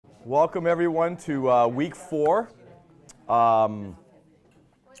Welcome everyone to week 4. We're going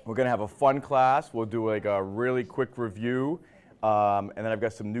to have a fun class. We'll do like a really quick review, and then I've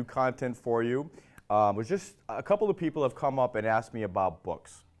got some new content for you. Just a couple of people have come up and asked me about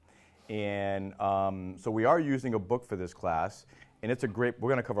books, and so we are using a book for this class, and it's a great. We're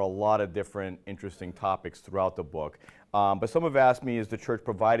going to cover a lot of different interesting topics throughout the book. But some have asked me, is the church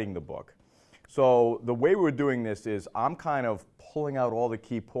providing the book? So the way we're doing this is I'm kind of pulling out all the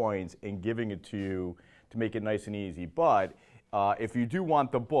key points and giving it to you to make it nice and easy. But if you do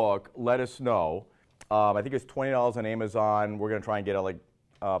want the book, let us know. I think it's $20 on Amazon. We're going to try and get it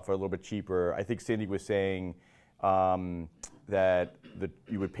for a little bit cheaper. I think Cindy was saying that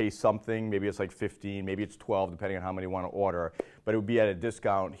you would pay something. Maybe it's like $15, maybe it's $12, depending on how many you want to order. But it would be at a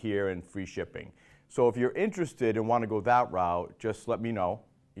discount here and free shipping. So if you're interested and want to go that route, just let me know,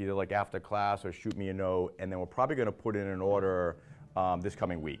 either like after class or shoot me a note, and then we're probably going to put in an order this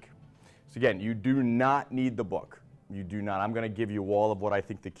coming week. So again, you do not need the book. You do not. I'm going to give you all of what I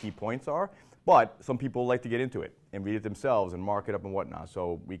think the key points are, but some people like to get into it and read it themselves and mark it up and whatnot,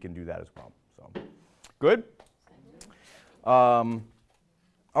 so we can do that as well. So, good? All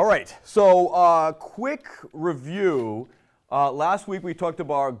right, so quick review. Last week we talked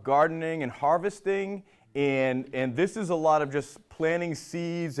about gardening and harvesting, and this is a lot of just planting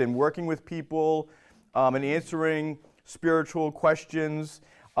seeds and working with people and answering spiritual questions.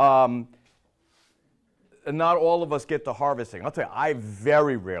 And not all of us get to harvesting. I'll tell you, I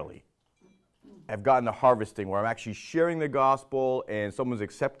very rarely have gotten to harvesting where I'm actually sharing the gospel and someone's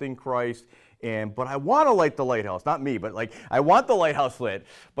accepting Christ. But I want to light the lighthouse, not me, but like I want the lighthouse lit.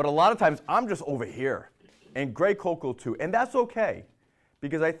 But a lot of times I'm just over here, and Greg Kokel too, and that's okay.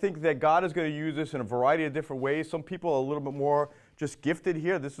 Because I think that God is going to use this in a variety of different ways. Some people are a little bit more just gifted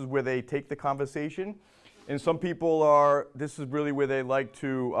here. This is where they take the conversation. And some people are, this is really where they like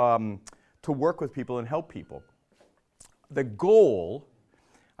to work with people and help people. The goal,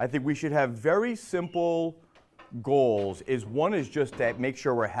 I think we should have very simple goals. One is just to make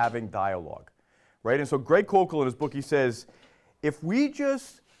sure we're having dialogue, right? And so Greg Kokel in his book, he says, if we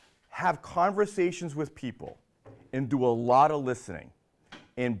just have conversations with people and do a lot of listening,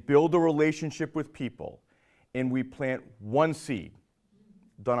 and build a relationship with people, and we plant one seed,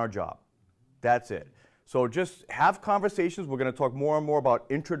 done our job. That's it. So just have conversations. We're going to talk more and more about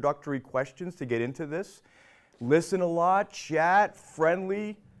introductory questions to get into this. Listen a lot, chat,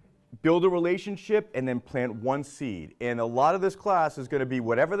 friendly, build a relationship, and then plant one seed. And a lot of this class is going to be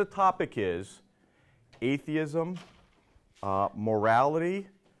whatever the topic is: atheism, morality,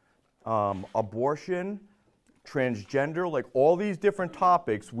 abortion, transgender, like all these different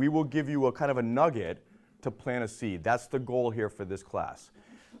topics. We will give you a kind of a nugget to plant a seed. That's the goal here for this class.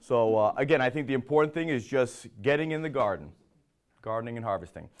 So again, I think the important thing is just getting in the garden, gardening and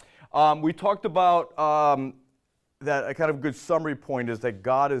harvesting. We talked about that a kind of good summary point is that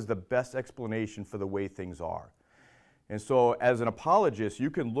God is the best explanation for the way things are. And so as an apologist,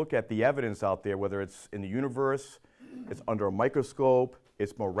 you can look at the evidence out there, whether it's in the universe, it's under a microscope,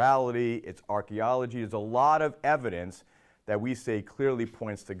 it's morality, it's archaeology. There's a lot of evidence that we say clearly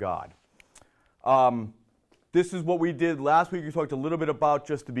points to God. This is what we did last week. We talked a little bit about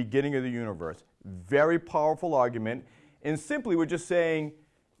just the beginning of the universe. Very powerful argument. And simply we're just saying,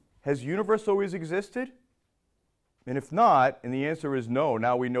 has the universe always existed? And if not, and the answer is no,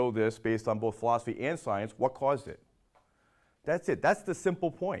 now we know this based on both philosophy and science, what caused it? That's it. That's the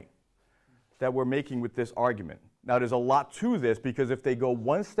simple point that we're making with this argument. Now, there's a lot to this, because if they go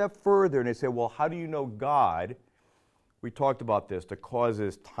one step further and they say, well, how do you know God? We talked about this. The cause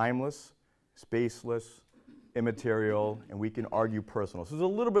is timeless, spaceless, immaterial, and we can argue personal. So there's a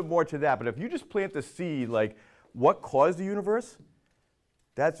little bit more to that. But if you just plant the seed, like what caused the universe,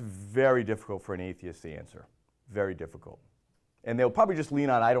 that's very difficult for an atheist to answer. Very difficult. And they'll probably just lean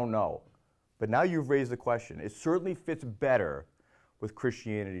on, I don't know. But now you've raised the question. It certainly fits better with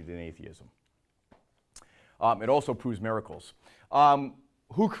Christianity than atheism. It also proves miracles.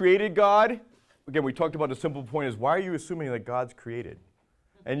 Who created God? Again, we talked about the simple point is, why are you assuming that God's created?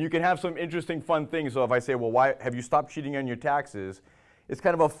 And you can have some interesting, fun things. So if I say, well, why have you stopped cheating on your taxes? It's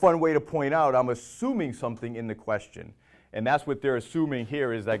kind of a fun way to point out I'm assuming something in the question. And that's what they're assuming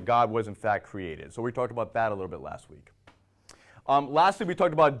here, is that God was in fact created. So we talked about that a little bit last week. Lastly, we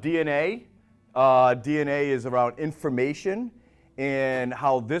talked about DNA. DNA is around information, and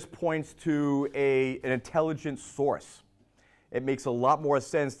how this points to an intelligent source. It makes a lot more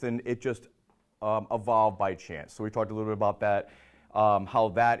sense than it just evolved by chance. So we talked a little bit about that,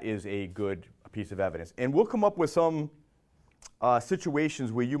 how that is a good piece of evidence. And we'll come up with some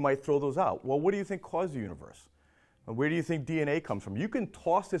situations where you might throw those out. Well, what do you think caused the universe? Where do you think DNA comes from? You can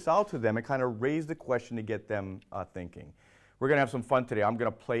toss this out to them and kind of raise the question to get them thinking. We're going to have some fun today. I'm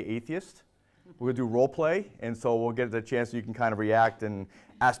going to play atheist. We're going to do role play, and so we'll get the chance so you can kind of react and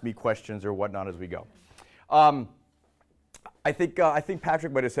ask me questions or whatnot as we go. I think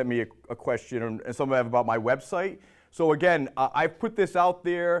Patrick might have sent me a question and some of about my website. So again, I've put this out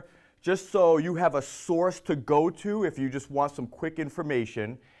there just so you have a source to go to if you just want some quick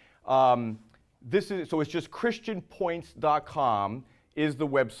information. So it's just christianpoints.com is the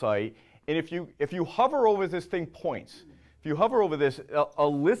website. And if you hover over this thing, points, if you hover over this, a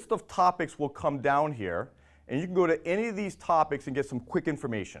list of topics will come down here, and you can go to any of these topics and get some quick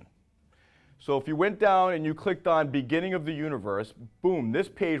information. So if you went down and you clicked on beginning of the universe, boom, this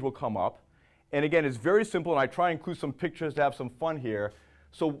page will come up. And again, it's very simple, and I try and include some pictures to have some fun here.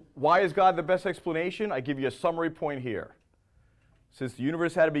 So why is God the best explanation? I give you a summary point here. Since the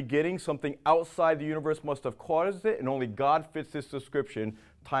universe had a beginning, something outside the universe must have caused it, and only God fits this description: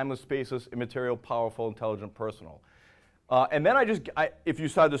 timeless, spaceless, immaterial, powerful, intelligent, personal. And then if you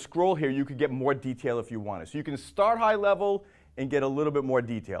started to scroll here, you could get more detail if you wanted. So you can start high level and get a little bit more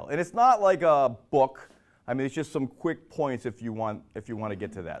detail. And it's not like a book. I mean, it's just some quick points if you want to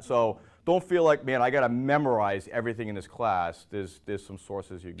get to that. So don't feel like, man, I got to memorize everything in this class. There's some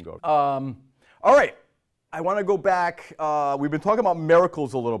sources you can go to. All right. I want to go back. We've been talking about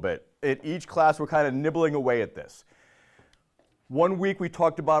miracles a little bit. In each class, we're kind of nibbling away at this. One week, we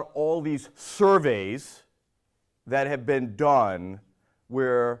talked about all these surveys that have been done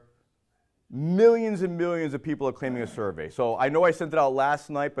where millions and millions of people are claiming a survey. So I know I sent it out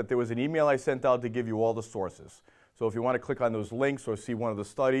last night, but there was an email I sent out to give you all the sources. So if you want to click on those links or see one of the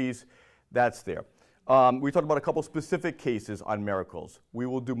studies, that's there. We talked about a couple specific cases on miracles. We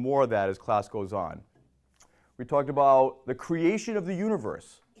will do more of that as class goes on. We talked about the creation of the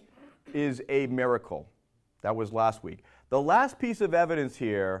universe is a miracle. That was last week. The last piece of evidence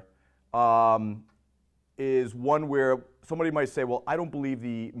here is one where somebody might say, well, I don't believe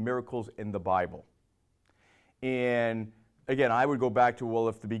the miracles in the Bible. And again, I would go back to, well,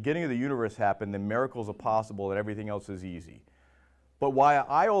 if the beginning of the universe happened, then miracles are possible and everything else is easy. But why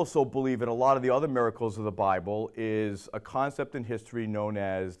I also believe in a lot of the other miracles of the Bible is a concept in history known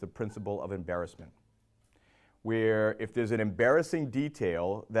as the principle of embarrassment, where if there's an embarrassing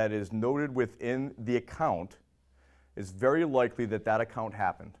detail that is noted within the account, it's very likely that that account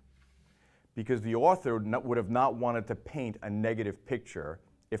happened, because the author would have not wanted to paint a negative picture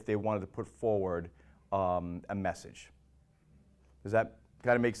if they wanted to put forward a message. Does that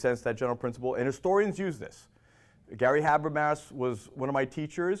kind of make sense, that general principle? And historians use this. Gary Habermas was one of my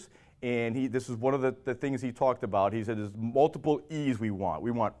teachers, and this is one of the things he talked about. He said there's multiple E's we want.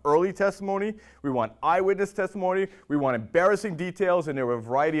 We want early testimony, we want eyewitness testimony, we want embarrassing details, and there are a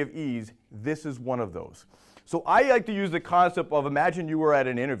variety of E's. This is one of those. So I like to use the concept of, imagine you were at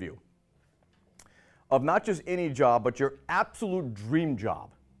an interview of not just any job, but your absolute dream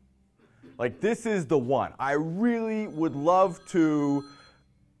job. Like, this is the one. I really would love to,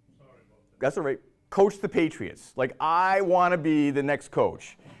 that's all right, coach the Patriots. Like, I want to be the next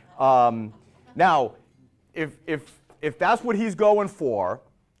coach. Now, if that's what he's going for,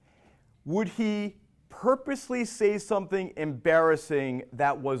 would he purposely say something embarrassing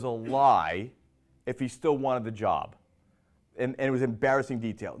that was a lie if he still wanted the job? And it was embarrassing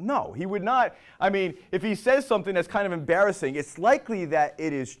detail. No, he would not. I mean, if he says something that's kind of embarrassing, it's likely that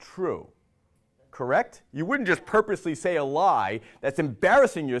it is true. Correct? You wouldn't just purposely say a lie that's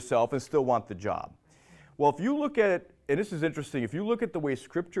embarrassing yourself and still want the job. Well, if you look at, and this is interesting, if you look at the way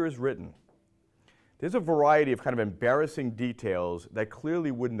Scripture is written, there's a variety of kind of embarrassing details that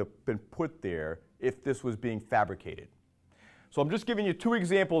clearly wouldn't have been put there if this was being fabricated. So I'm just giving you two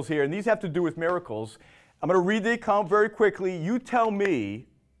examples here, and these have to do with miracles. I'm going to read the account very quickly. You tell me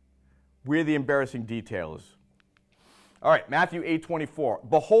where the embarrassing detail is. All right, Matthew 8:24.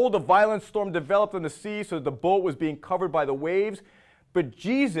 Behold, a violent storm developed on the sea, so that the boat was being covered by the waves, but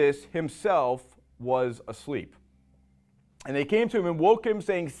Jesus himself was asleep. And they came to him and woke him,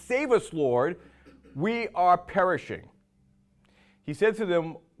 saying, Save us, Lord, we are perishing. He said to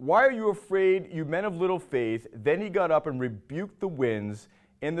them, Why are you afraid, you men of little faith? Then he got up and rebuked the winds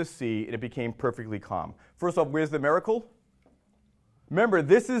in the sea, and it became perfectly calm. First off, where's the miracle? Remember,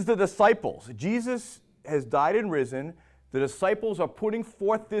 this is the disciples. Jesus has died and risen. The disciples are putting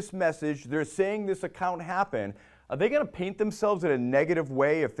forth this message. They're saying this account happened. Are they going to paint themselves in a negative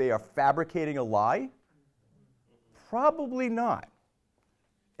way if they are fabricating a lie? Probably not.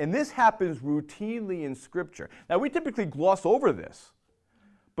 And this happens routinely in Scripture. Now, we typically gloss over this.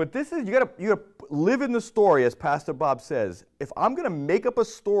 But this is, you gotta live in the story, as Pastor Bob says. If I'm going to make up a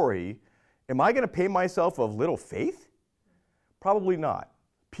story Am I going to pay myself of little faith? Probably not.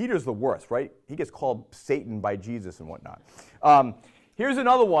 Peter's the worst, right? He gets called Satan by Jesus and whatnot. Here's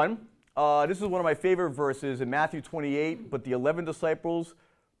another one. This is one of my favorite verses in Matthew 28. But the 11 disciples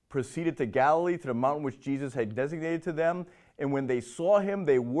proceeded to Galilee, to the mountain which Jesus had designated to them. And when they saw him,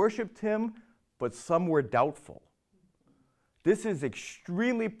 they worshipped him, but some were doubtful. This is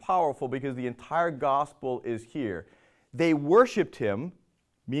extremely powerful because the entire gospel is here. They worshipped him,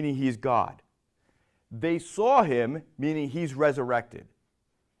 meaning he's God. They saw him, meaning he's resurrected.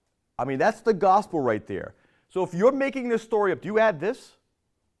 I mean, that's the gospel right there. So if you're making this story up, do you add this?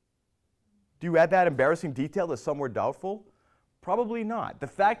 Do you add that embarrassing detail that some were doubtful? Probably not. The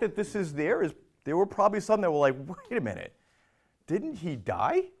fact that this is there were probably some that were like, wait a minute, didn't he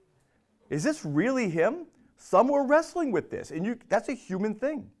die? Is this really him? Some were wrestling with this, and that's a human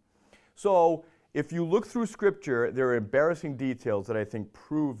thing. So if you look through Scripture, there are embarrassing details that I think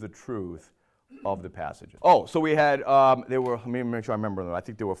prove the truth of the passages. Oh, so we had, let me make sure I remember them. I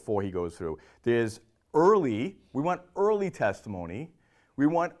think there were 4 he goes through. There's we want early testimony. We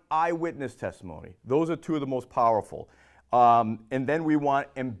want eyewitness testimony. Those are 2 of the most powerful. And then we want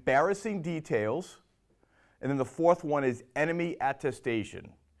embarrassing details. And then the 4th one is enemy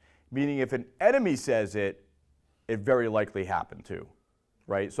attestation, meaning if an enemy says it, it very likely happened too,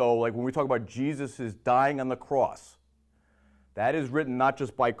 right? So like when we talk about Jesus is dying on the cross, that is written not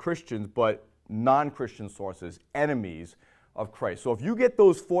just by Christians, but non-Christian sources, enemies of Christ. So if you get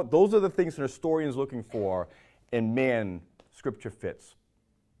those 4, those are the things an historian is looking for, and man, Scripture fits.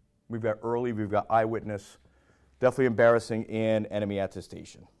 We've got early, we've got eyewitness, definitely embarrassing, and enemy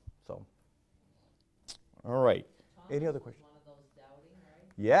attestation. So, all right. Any other questions? One of those doubting,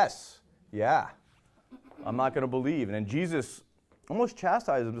 right? Yes. Yeah. I'm not going to believe. And then Jesus almost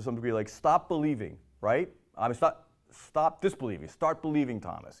chastised him to some degree, like, stop believing, right? I mean, stop disbelieving. Start believing,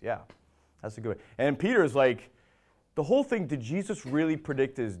 Thomas. Yeah. That's a good way. And Peter's like, the whole thing, did Jesus really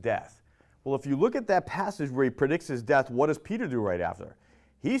predict his death? Well, if you look at that passage where he predicts his death, what does Peter do right after?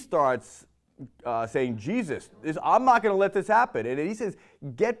 He starts saying, Jesus, I'm not going to let this happen. And he says,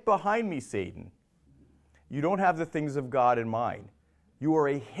 get behind me, Satan. You don't have the things of God in mind. You are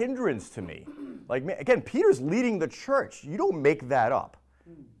a hindrance to me. Like, again, Peter's leading the church. You don't make that up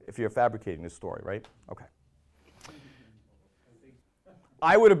if you're fabricating this story, right? Okay.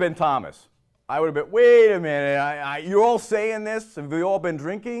 I would have been Thomas. I would have been, wait a minute, you're all saying this? Have we all been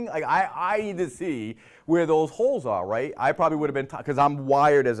drinking? Like, I need to see where those holes are, right? I probably would have been, because I'm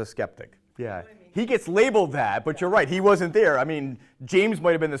wired as a skeptic. Yeah. He gets labeled that, but you're right, he wasn't there. I mean, James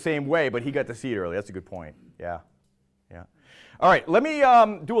might have been the same way, but he got to see it early. That's a good point. Yeah. Yeah. All right, let me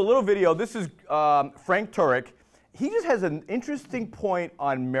do a little video. This is Frank Turek. He just has an interesting point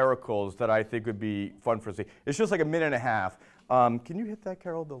on miracles that I think would be fun for us to see. It's just like a minute and a half. Can you hit that,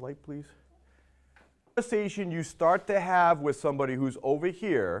 Carol, the light, please? The conversation you start to have with somebody who's over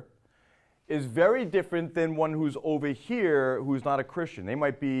here is very different than one who's over here who's not a Christian. They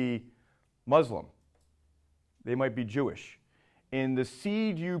might be Muslim. They might be Jewish. And the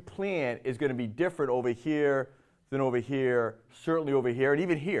seed you plant is going to be different over here than over here, certainly over here, and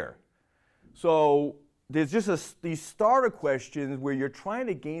even here. So there's just these starter questions where you're trying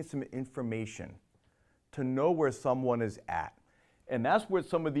to gain some information to know where someone is at. And that's what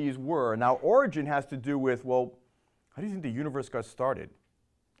some of these were. Now, origin has to do with, well, how do you think the universe got started?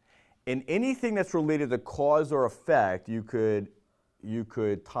 And anything that's related to cause or effect, you could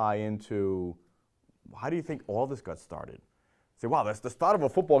tie into, how do you think all this got started? Say, wow, that's the start of a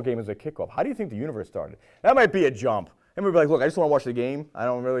football game as a kickoff. How do you think the universe started? That might be a jump. And we'd be like, look, I just want to watch the game. I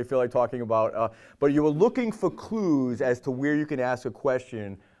don't really feel like talking about, but you were looking for clues as to where you can ask a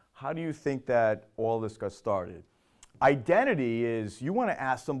question. How do you think that all this got started? Identity is you want to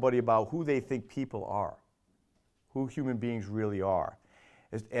ask somebody about who they think people are, who human beings really are.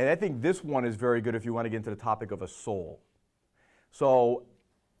 And I think this one is very good if you want to get into the topic of a soul. So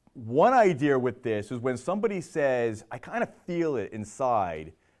one idea with this is when somebody says, I kind of feel it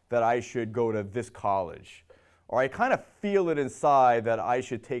inside that I should go to this college, or I kind of feel it inside that I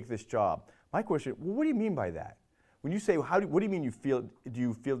should take this job. My question, well, what do you mean by that? When you say, what do you mean you feel,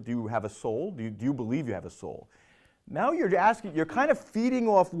 do you have a soul? Do you believe you have a soul? Now you're asking, you're kind of feeding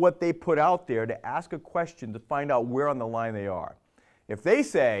off what they put out there to ask a question to find out where on the line they are. If they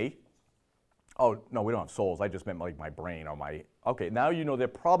say, oh, no, we don't have souls, I just meant like my brain or my, okay, now you know they're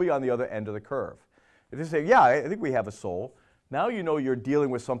probably on the other end of the curve. If they say, yeah, I think we have a soul, now you know you're dealing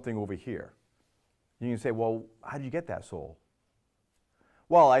with something over here. You can say, well, how did you get that soul?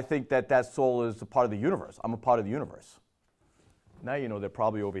 Well, I think that that soul is a part of the universe. I'm a part of the universe. Now you know they're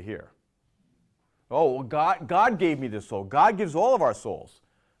probably over here. Oh, well, God gave me this soul. God gives all of our souls.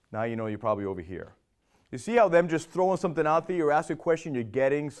 Now you know you're probably over here. You see how them just throwing something out there, you're asking a question, you're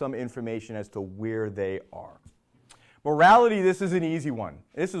getting some information as to where they are. Morality, this is an easy one.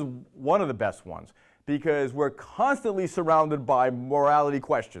 This is one of the best ones because we're constantly surrounded by morality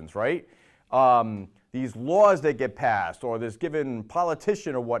questions, right? These laws that get passed, or this given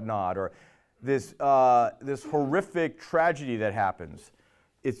politician or whatnot, or this horrific tragedy that happens.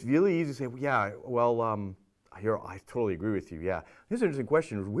 It's really easy to say, well, yeah, well, I totally agree with you, yeah. Here's an interesting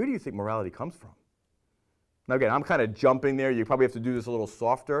question. Where do you think morality comes from? Now, again, I'm kind of jumping there. You probably have to do this a little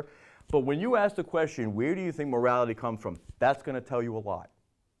softer. But when you ask the question, where do you think morality comes from, that's going to tell you a lot.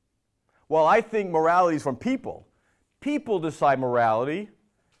 Well, I think morality is from people. People decide morality,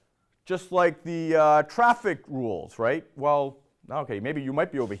 just like the traffic rules, right? Well, okay, maybe you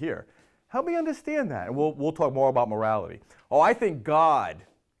might be over here. Help me understand that, and we'll talk more about morality. Oh, I think God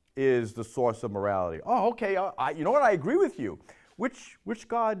is the source of morality. Oh, okay, you know what? I agree with you. Which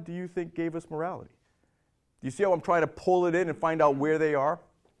God do you think gave us morality? Do you see how I'm trying to pull it in and find out where they are?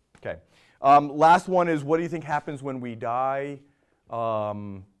 Okay. Last one is, what do you think happens when we die?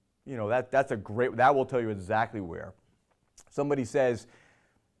 You know, that's a great, that will tell you exactly where. Somebody says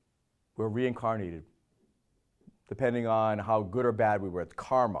we're reincarnated, depending on how good or bad we were. It's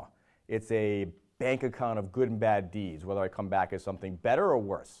karma. It's a bank account of good and bad deeds, whether I come back as something better or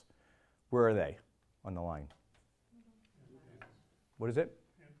worse. Where are they on the line? What is it?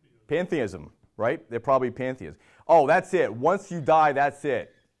 Pantheism, right? They're probably pantheists. Oh, that's it. Once you die, that's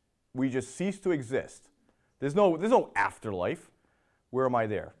it. We just cease to exist. There's no afterlife. Where am I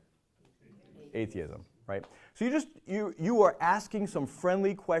there? Atheism, right? So you are asking some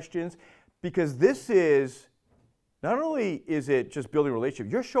friendly questions because this is, not only is it just building a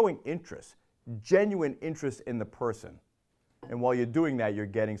relationship, you're showing interest, genuine interest in the person. And while you're doing that, you're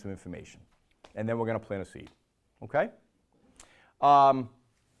getting some information. And then we're going to plant a seed. Okay? All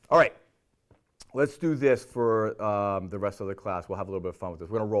right. Let's do this for the rest of the class. We'll have a little bit of fun with this.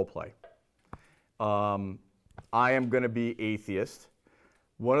 We're going to role play. I am going to be atheist.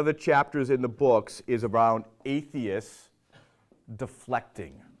 One of the chapters in the books is around atheists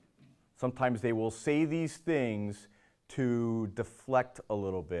deflecting. Sometimes they will say these things to deflect a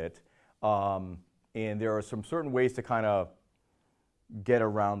little bit. And there are some certain ways to kind of get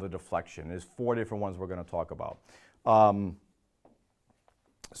around the deflection. There's 4 different ones we're going to talk about.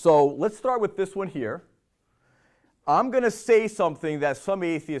 So let's start with this one here. I'm going to say something that some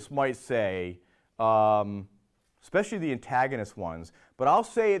atheists might say, especially the antagonist ones, but I'll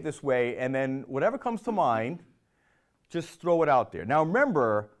say it this way, and then whatever comes to mind, just throw it out there. Now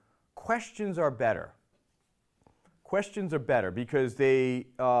remember, questions are better. Questions are better because they,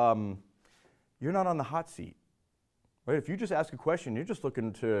 you're not on the hot seat. Right? If you just ask a question, you're just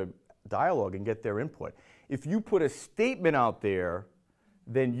looking to dialogue and get their input. If you put a statement out there,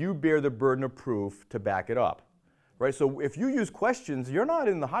 then you bear the burden of proof to back it up. Right? So if you use questions, you're not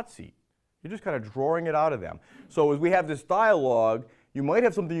in the hot seat. You're just kind of drawing it out of them. So as we have this dialogue, you might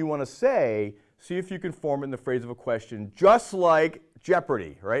have something you want to say. See if you can form it in the phrase of a question, just like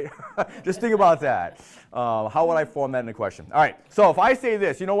Jeopardy, right? Just think about that. How would I form that in a question? All right, so if I say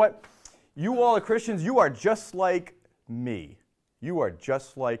this, you know what? You all are Christians, you are just like me. You are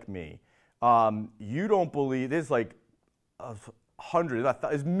just like me. You don't believe, there's like hundreds,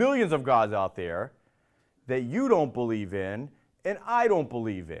 there's millions of gods out there that you don't believe in and I don't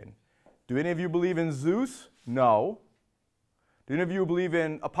believe in. Do any of you believe in Zeus? No. Do any of you believe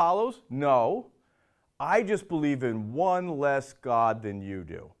in Apollos? No. I just believe in one less God than you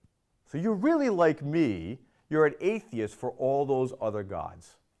do. So you're really like me. You're an atheist for all those other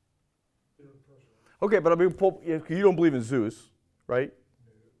gods. Okay, but I mean, you don't believe in Zeus, right?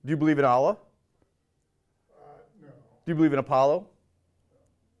 No. Do you believe in Allah? No. Do you believe in Apollo?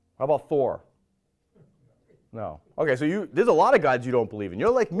 How about Thor? No. Okay, so there's a lot of gods you don't believe in.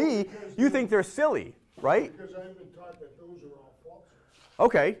 You're like me. You think they're silly, right? Because I've been taught that those are all false.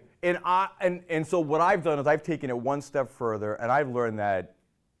 Okay, and so what I've done is I've taken it one step further, and I've learned that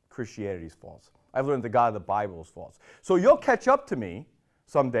Christianity is false. I've learned the God of the Bible is false. So you'll catch up to me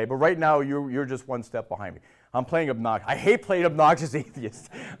someday, but right now you're just one step behind me. I'm playing obnoxious. I hate playing obnoxious atheist.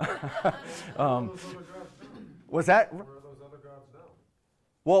 What's that? Where are those other gods now?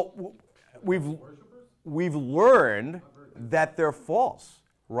 Well, we've learned that they're false,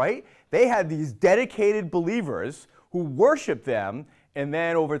 right? They had these dedicated believers who worshiped them, and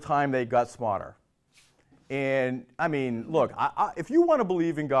then over time they got smarter. And I mean, look, if you want to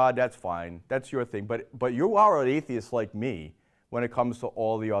believe in God, that's fine. That's your thing. But you are an atheist like me when it comes to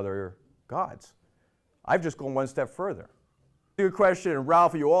all the other gods. I've just gone one step further. Good question, and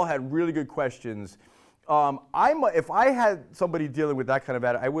Ralph, you all had really good questions. If I had somebody dealing with that kind of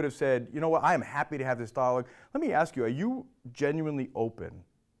attitude, I would have said, you know what, I am happy to have this dialogue. Let me ask you, are you genuinely open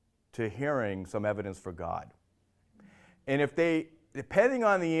to hearing some evidence for God? And if they, depending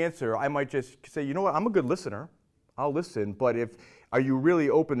on the answer, I might just say, you know what, I'm a good listener. I'll listen, but are you really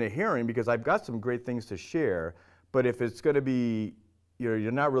open to hearing? Because I've got some great things to share, but if it's going to be,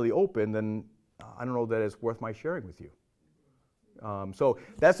 you're not really open, then I don't know that it's worth my sharing with you. So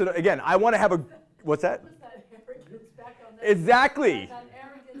that's it. Again, I want to have a, what's that? What's that arrogance back on that? Exactly. That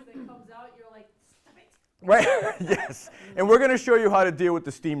arrogance that comes out, you're like, stop it. Right, yes. And we're going to show you how to deal with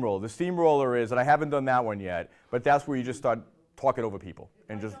the steamroller. The steamroller is, and I haven't done that one yet, but that's where you just start talking over people.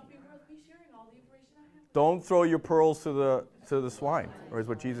 And just don't throw your pearls to the swine, or is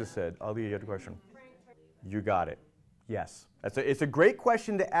what Jesus said. I'll leave you the question. You got it. Yes. It's a great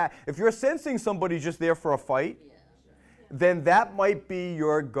question to ask. If you're sensing somebody's just there for a fight, then that might be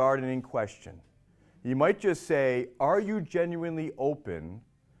your gardening question. You might just say, are you genuinely open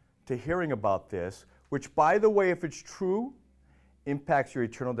to hearing about this, which, by the way, if it's true, impacts your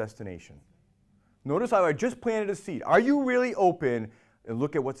eternal destination? Notice how I just planted a seed. Are you really open? And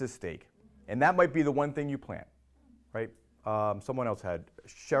look at what's at stake. And that might be the one thing you plant, right? Someone else had,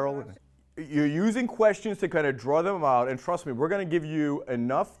 Cheryl. You're using questions to kind of draw them out, and trust me, we're going to give you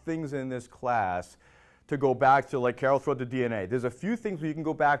enough things in this class to go back to, like Carol threw out the DNA. There's a few things where you can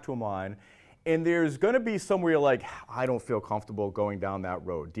go back to them on, and there's going to be somewhere you're like, I don't feel comfortable going down that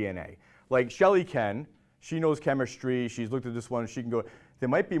road, DNA. Like Shelley can, she knows chemistry, she's looked at this one, she can go. There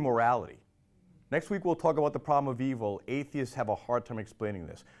might be morality. Next week we'll talk about the problem of evil. Atheists have a hard time explaining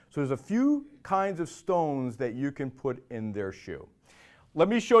this. So there's a few kinds of stones that you can put in their shoe. Let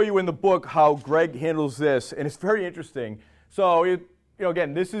me show you in the book how Greg handles this, and it's very interesting. So,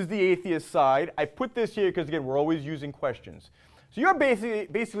 again, this is the atheist side. I put this here because, again, we're always using questions. So you're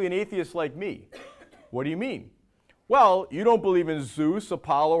basically an atheist like me. What do you mean? Well, you don't believe in Zeus,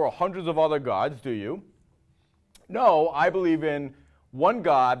 Apollo, or hundreds of other gods, do you? No, I believe in one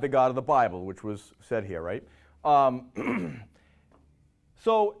God, the God of the Bible, which was said here, right?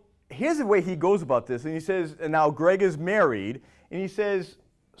 So here's the way he goes about this, and he says, and now Greg is married, and he says,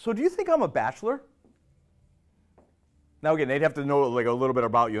 so do you think I'm a bachelor? Now again, they'd have to know like a little bit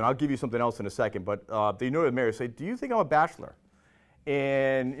about you, and I'll give you something else in a second, but they know they're married. Say, do you think I'm a bachelor?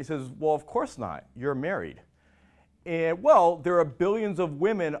 And he says, well, of course not. You're married. And well, there are billions of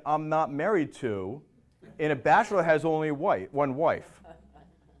women I'm not married to, and a bachelor has only one wife.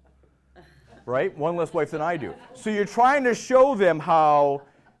 Right? One less wife than I do. So you're trying to show them how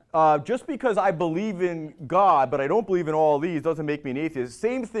just because I believe in God, but I don't believe in all these, doesn't make me an atheist.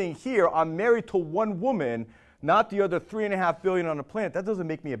 Same thing here. I'm married to one woman, not the other 3.5 billion on the planet. That doesn't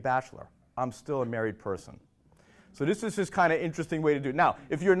make me a bachelor. I'm still a married person. So this is just kind of interesting way to do it. Now,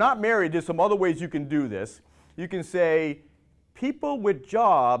 if you're not married, there's some other ways you can do this. You can say, people with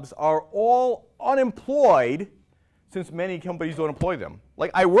jobs are all unemployed since many companies don't employ them.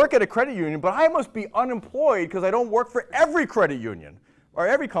 Like, I work at a credit union, but I must be unemployed because I don't work for every credit union or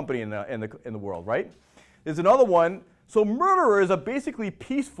every company in the world, right? There's another one. So murderers are basically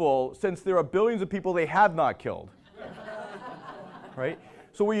peaceful since there are billions of people they have not killed, right?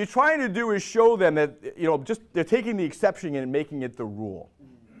 So what you're trying to do is show them that, just they're taking the exception and making it the rule.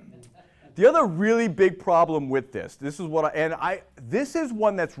 The other really big problem with this is this is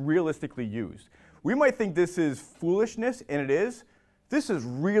one that's realistically used. We might think this is foolishness, and it is. This is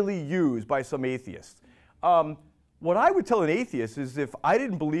really used by some atheists. What I would tell an atheist is if I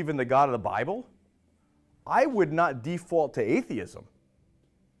didn't believe in the God of the Bible, I would not default to atheism.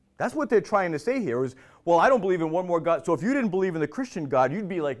 That's what they're trying to say here is, well, I don't believe in one more God. So if you didn't believe in the Christian God, you'd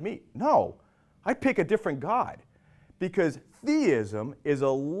be like me. No, I'd pick a different God because theism is a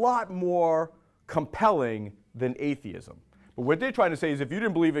lot more compelling than atheism. But what they're trying to say is if you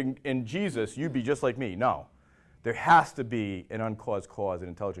didn't believe in Jesus, you'd be just like me. No, there has to be an uncaused cause, an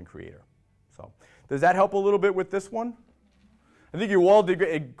intelligent creator. So does that help a little bit with this one? I think you all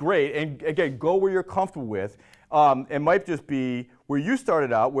did great. And again, go where you're comfortable with. It might just be where you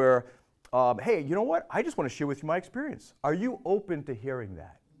started out where, hey, you know what? I just want to share with you my experience. Are you open to hearing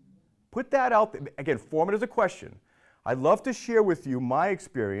that? Put that out there. Again, form it as a question. I'd love to share with you my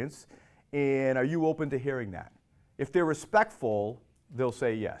experience, and are you open to hearing that? If they're respectful, they'll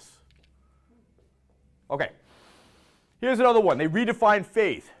say yes. Okay. Here's another one. They redefine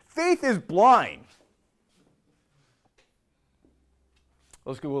faith. Faith is blind.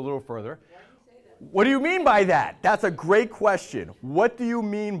 Let's go a little further. What do you mean by that? That's a great question. What do you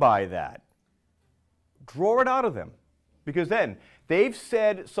mean by that? Draw it out of them. Because then they've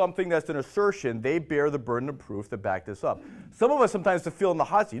said something that's an assertion, they bear the burden of proof to back this up. Some of us sometimes to feel in the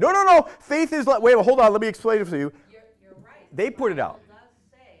hot seat. No, no, no, faith is like, wait, hold on, let me explain it to you. You're right. They put it out. The Bible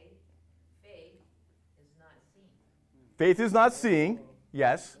does say faith is not seen. Faith is not seeing,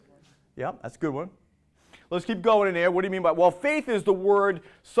 yes. Yeah, that's a good one. Let's keep going in there. What do you mean by, well, faith is the word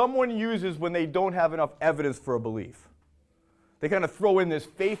someone uses when they don't have enough evidence for a belief. They kind of throw in this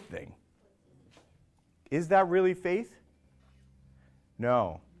faith thing. Is that really faith?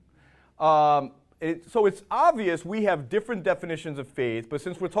 No. So it's obvious we have different definitions of faith, but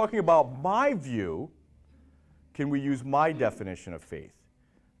since we're talking about my view, can we use my definition of faith?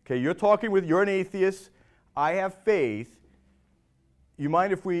 Okay, you're an atheist, I have faith. You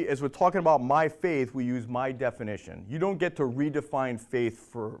mind if we, as we're talking about my faith, we use my definition? You don't get to redefine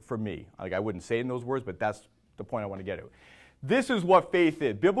faith for me. Like, I wouldn't say it in those words, but that's the point I want to get to. This is what faith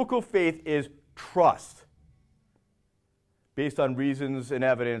is. Biblical faith is trust based on reasons and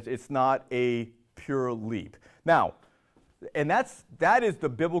evidence. It's not a pure leap. Now, and that is the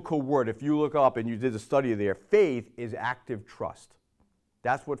biblical word. If you look up and you did a study there, faith is active trust.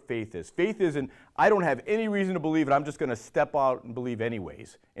 That's what faith is. Faith isn't, I don't have any reason to believe it, I'm just going to step out and believe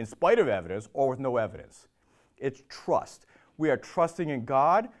anyways, in spite of evidence or with no evidence. It's trust. We are trusting in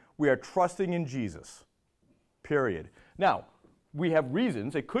God. We are trusting in Jesus. Period. Now, we have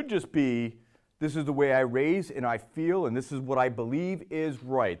reasons. It could just be, this is the way I raise and I feel, and this is what I believe is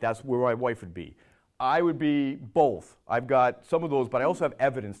right. That's where my wife would be. I would be both. I've got some of those, but I also have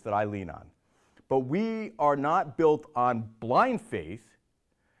evidence that I lean on. But we are not built on blind faith.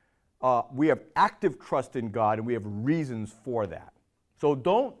 We have active trust in God, and we have reasons for that.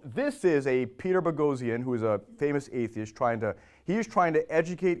 So this is a Peter Boghossian, who is a famous atheist, he is trying to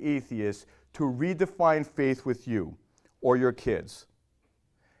educate atheists to redefine faith with you or your kids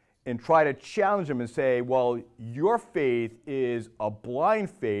and try to challenge them and say, well, your faith is a blind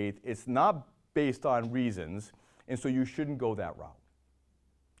faith. It's not based on reasons, and so you shouldn't go that route.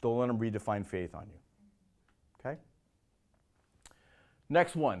 Don't let them redefine faith on you. Okay?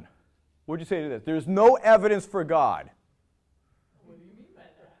 Next one. What would you say to this? There's no evidence for God. What do you mean by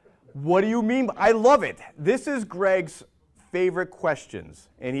that? What do you mean? I love it. This is Greg's favorite questions.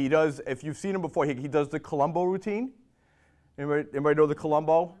 And he does, if you've seen him before, he does the Columbo routine. Anybody know the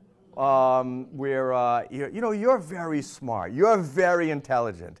Columbo? Where, you're very smart. You're very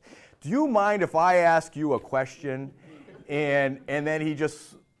intelligent. Do you mind if I ask you a question and then he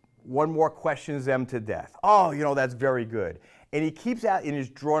just one more questions them to death? Oh, that's very good. And he keeps at and he's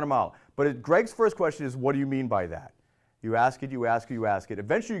drawing them out. But Greg's first question is, what do you mean by that? You ask it, you ask it, you ask it.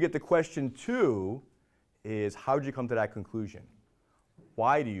 Eventually you get to question 2 is, how did you come to that conclusion?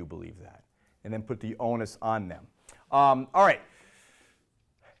 Why do you believe that? And then put the onus on them. All right.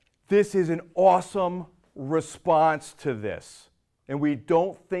 This is an awesome response to this. And we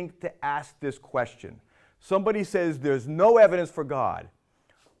don't think to ask this question. Somebody says there's no evidence for God.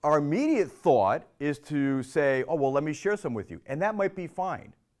 Our immediate thought is to say, oh, well, let me share some with you. And that might be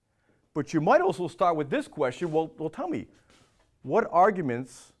fine. But you might also start with this question, well, tell me, what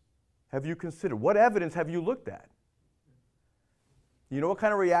arguments have you considered? What evidence have you looked at? You know what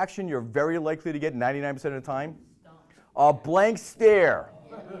kind of reaction you're very likely to get 99% of the time? A blank stare,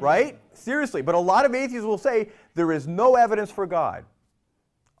 right? Seriously. But a lot of atheists will say there is no evidence for God.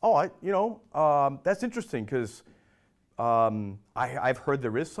 Oh, that's interesting because I've heard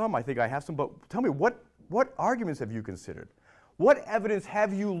there is some. I think I have some. But tell me, what arguments have you considered? What evidence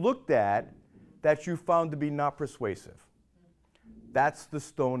have you looked at that you found to be not persuasive? That's the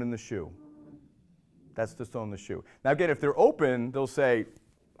stone in the shoe. That's the stone in the shoe. Now again, if they're open, they'll say,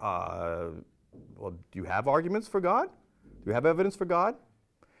 well, do you have arguments for God? Do you have evidence for God?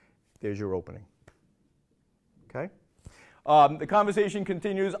 There's your opening. Okay? The conversation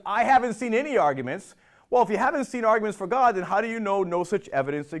continues, I haven't seen any arguments. Well, if you haven't seen arguments for God, then how do you know no such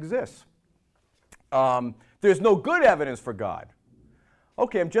evidence exists? There's no good evidence for God.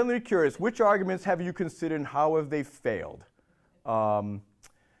 Okay, I'm genuinely curious, which arguments have you considered and how have they failed? All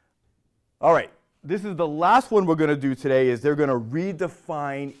right, this is the last one we're going to do today is they're going to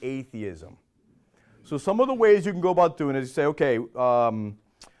redefine atheism. So some of the ways you can go about doing it is say, okay,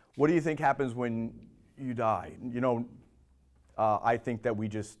 what do you think happens when you die? I think that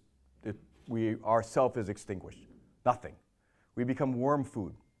our self is extinguished. Nothing. We become worm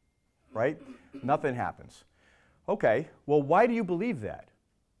food, right? Nothing happens. Okay, well, why do you believe that?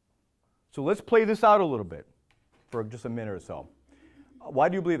 So let's play this out a little bit for just a minute or so. Why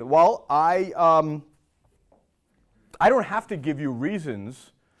do you believe it? Well, I don't have to give you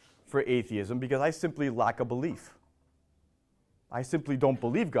reasons for atheism because I simply lack a belief. I simply don't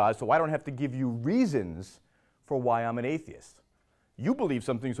believe God, so I don't have to give you reasons for why I'm an atheist. You believe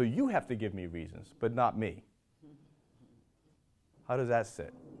something, so you have to give me reasons, but not me. How does that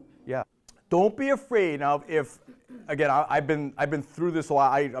sit? Yeah. Don't be afraid. Now, if, again, I've been through this a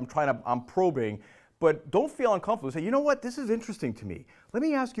lot. I'm probing, but don't feel uncomfortable. Say, you know what? This is interesting to me. Let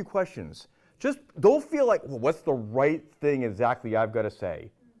me ask you questions. Just don't feel like, well, what's the right thing exactly I've got to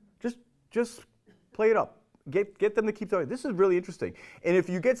say? Just play it up. Get them to keep talking. This is really interesting. And if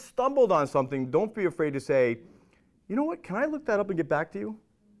you get stumbled on something, don't be afraid to say, you know what? Can I look that up and get back to you?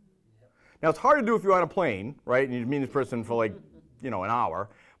 Now, it's hard to do if you're on a plane, right? And you meet this person for like, an hour.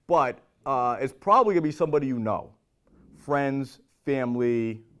 But it's probably going to be somebody you know, friends,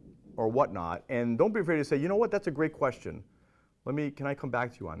 family, or whatnot. And don't be afraid to say, you know what? That's a great question. Can I come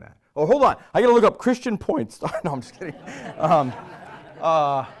back to you on that? Oh, hold on. I got to look up Christian points. No, I'm just kidding.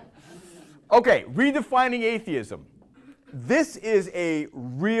 Okay, redefining atheism. This is a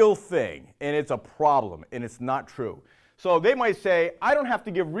real thing, and it's a problem, and it's not true. So they might say, I don't have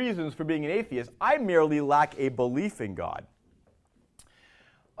to give reasons for being an atheist. I merely lack a belief in God.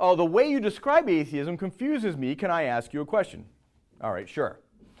 Oh, the way you describe atheism confuses me. Can I ask you a question? All right, sure.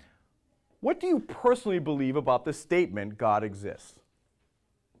 What do you personally believe about the statement, God exists?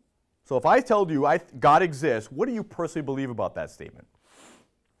 So if I told you God exists, what do you personally believe about that statement?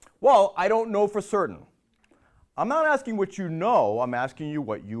 Well, I don't know for certain. I'm not asking what you know. I'm asking you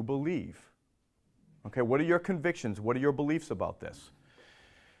what you believe. Okay, what are your convictions? What are your beliefs about this?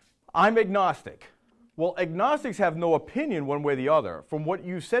 I'm agnostic. Well, agnostics have no opinion one way or the other. From what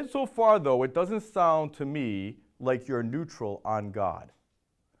you've said so far, though, it doesn't sound to me like you're neutral on God.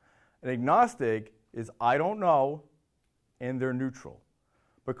 An agnostic is I don't know, and they're neutral.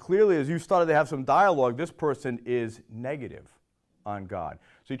 But clearly, as you started to have some dialogue, this person is negative on God.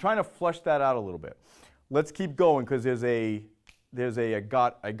 So you're trying to flush that out a little bit. Let's keep going because there's a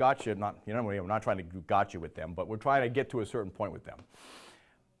gotcha. We're not trying to gotcha with them, but we're trying to get to a certain point with them.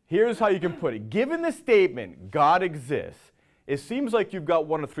 Here's how you can put it. Given the statement, God exists, it seems like you've got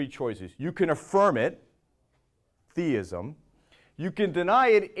one of three choices. You can affirm it, theism. You can deny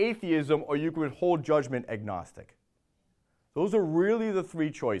it, atheism, or you can withhold judgment, agnostic. Those are really the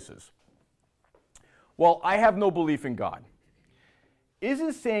three choices. Well, I have no belief in God.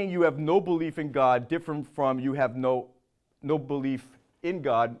 Isn't saying you have no belief in God different from you have no belief in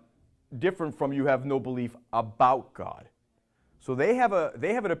God, different from you have no belief about God? So they have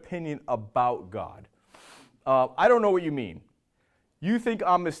an opinion about God. I don't know what you mean. You think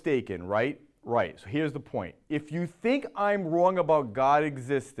I'm mistaken, right? Right. So here's the point. If you think I'm wrong about God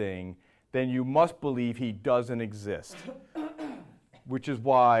existing, then you must believe he doesn't exist, which is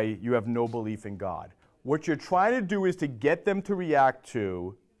why you have no belief in God. What you're trying to do is to get them to react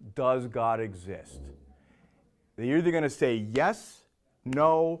to, does God exist? They're either going to say yes,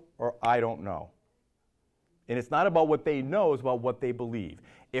 no, or I don't know. And it's not about what they know, it's about what they believe.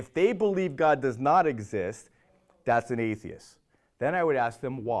 If they believe God does not exist, that's an atheist. Then I would ask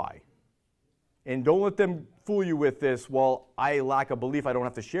them why. And don't let them fool you with this, well, I lack a belief, I don't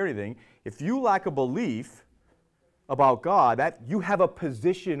have to share anything. If you lack a belief about God, you have a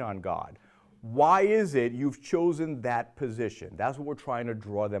position on God. Why is it you've chosen that position? That's what we're trying to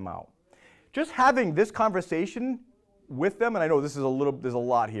draw them out. Just having this conversation with them, and I know there's a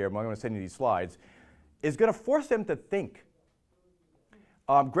lot here, I'm going to send you these slides, is going to force them to think.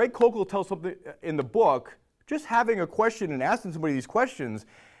 Greg Koukl tells something in the book, just having a question and asking somebody these questions.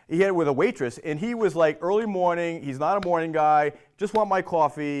 He had it with a waitress, and he was like, early morning, he's not a morning guy, just want my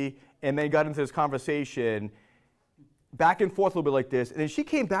coffee, and then got into this conversation, back and forth a little bit like this, and then she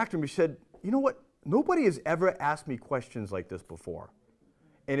came back to me and said, you know what, nobody has ever asked me questions like this before.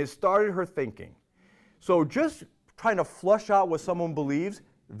 And it started her thinking. So just trying to flush out what someone believes,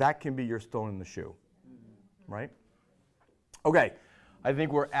 that can be your stone in the shoe, right? Okay, I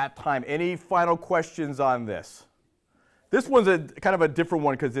think we're at time. Any final questions on this? This one's kind of a different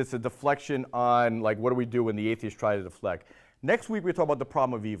one because it's a deflection on like what do we do when the atheists try to deflect. Next week we talk about the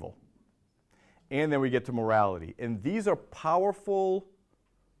problem of evil. And then we get to morality. And these are powerful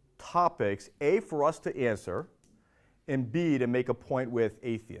topics, A, for us to answer, and B, to make a point with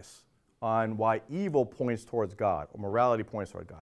atheists on why evil points towards God, or morality points towards God.